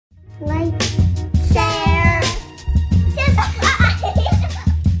like, share, subscribe.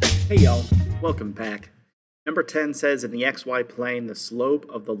 Hey y'all, welcome back. Number 10 says in the xy plane, the slope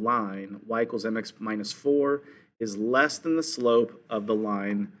of the line y equals mx minus 4 is less than the slope of the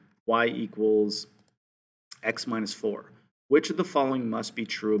line y equals x minus 4. Which of the following must be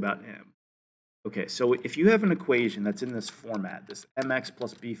true about m? Okay, so if you have an equation that's in this format, this mx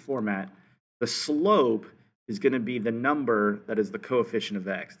plus b format, the slope is going to be the number that is the coefficient of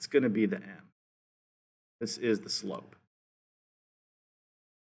x. It's going to be the m. This is the slope.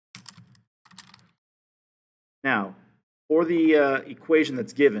 Now, for the equation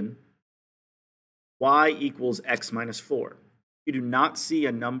that's given, y equals x minus 4. You do not see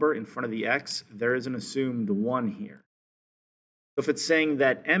a number in front of the x. There is an assumed 1 here. So if it's saying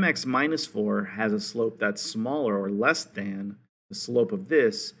that mx minus 4 has a slope that's smaller or less than the slope of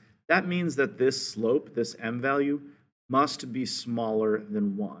this, that means that this slope, this m value, must be smaller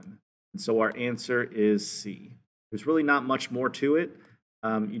than 1. And so our answer is C. There's really not much more to it.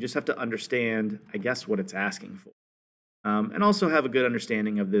 You just have to understand, I guess, what it's asking for. And also have a good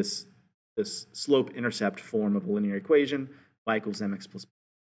understanding of this slope-intercept form of a linear equation, y equals mx plus b.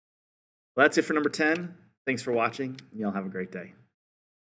 Well, that's it for number 10. Thanks for watching. Y'all have a great day.